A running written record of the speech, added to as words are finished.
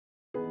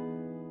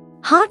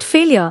Heart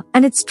Failure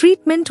and Its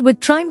Treatment with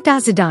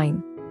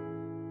Trimetazidine.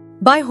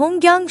 By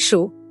Honggyang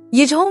Shu,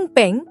 Yizhong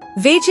Peng,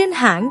 Weijin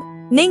Hang,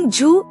 Ning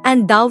Zhu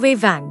and Daowei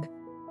Wang.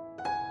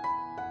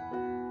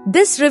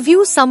 This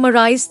review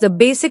summarized the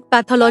basic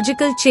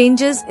pathological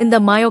changes in the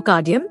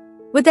myocardium,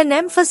 with an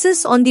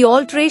emphasis on the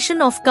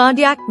alteration of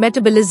cardiac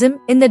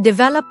metabolism in the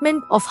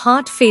development of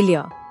heart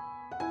failure.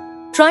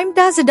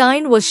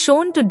 Trimetazidine was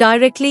shown to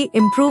directly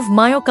improve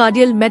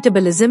myocardial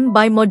metabolism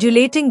by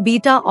modulating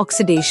beta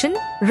oxidation,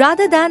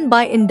 rather than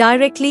by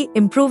indirectly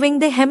improving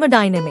the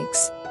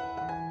hemodynamics.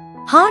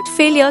 Heart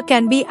failure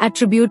can be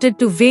attributed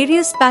to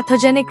various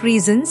pathogenic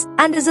reasons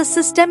and is a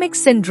systemic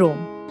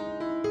syndrome.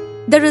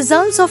 The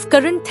results of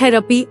current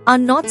therapy are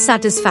not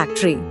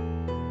satisfactory.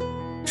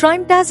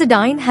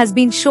 Trimetazidine has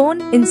been shown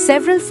in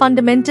several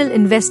fundamental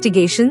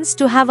investigations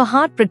to have a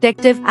heart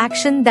protective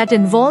action that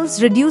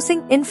involves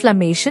reducing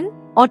inflammation,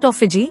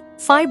 autophagy,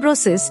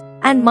 fibrosis,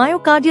 and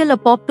myocardial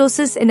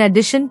apoptosis in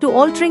addition to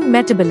altering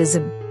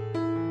metabolism.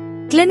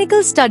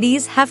 Clinical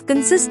studies have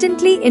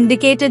consistently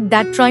indicated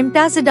that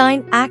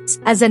trimetazidine acts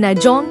as an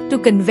adjunct to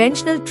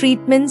conventional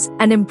treatments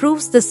and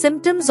improves the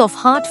symptoms of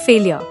heart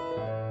failure.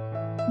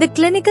 The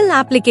clinical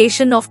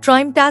application of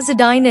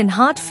trimetazidine in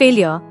heart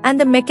failure and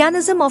the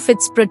mechanism of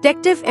its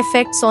protective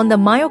effects on the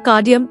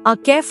myocardium are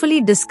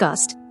carefully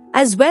discussed,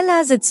 as well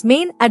as its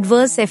main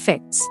adverse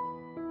effects.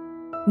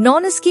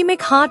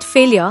 Non-ischemic heart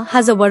failure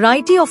has a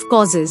variety of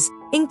causes,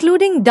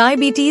 including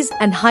diabetes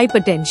and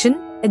hypertension.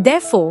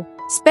 Therefore,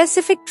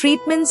 specific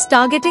treatments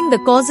targeting the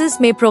causes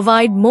may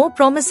provide more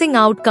promising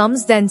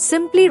outcomes than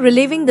simply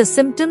relieving the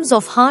symptoms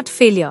of heart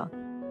failure.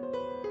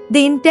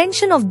 The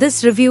intention of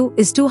this review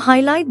is to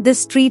highlight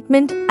this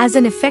treatment as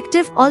an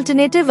effective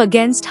alternative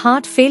against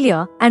heart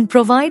failure and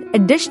provide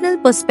additional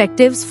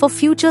perspectives for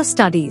future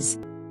studies.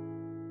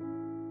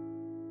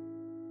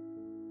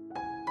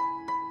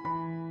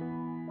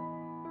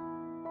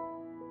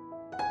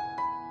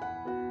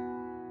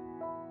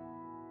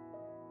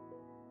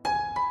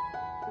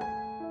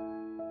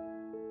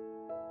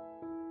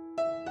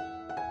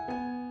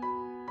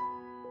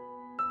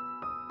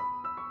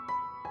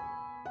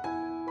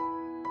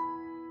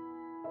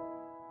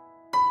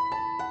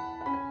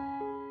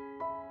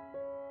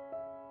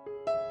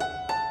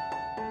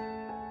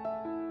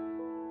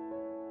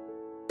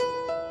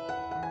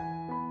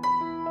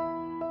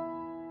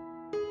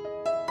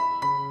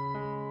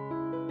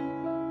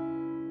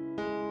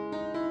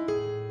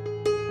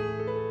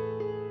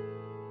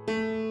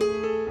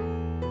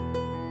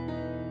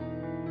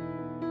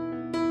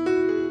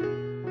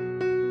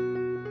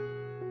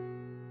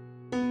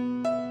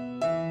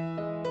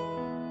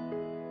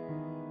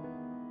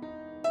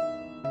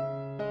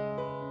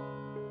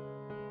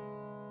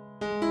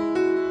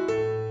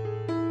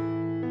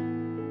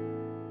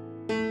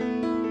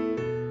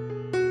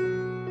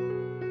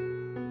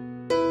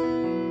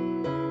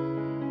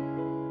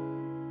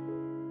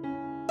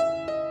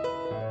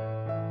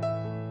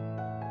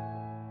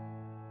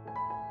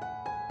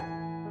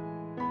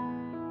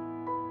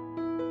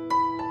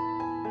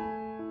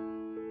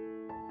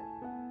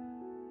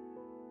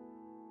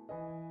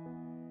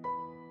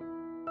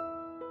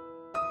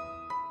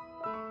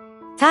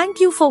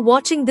 Thank you for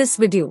watching this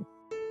video.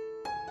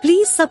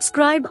 Please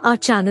subscribe our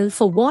channel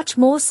for watch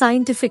more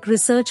scientific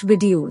research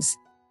videos.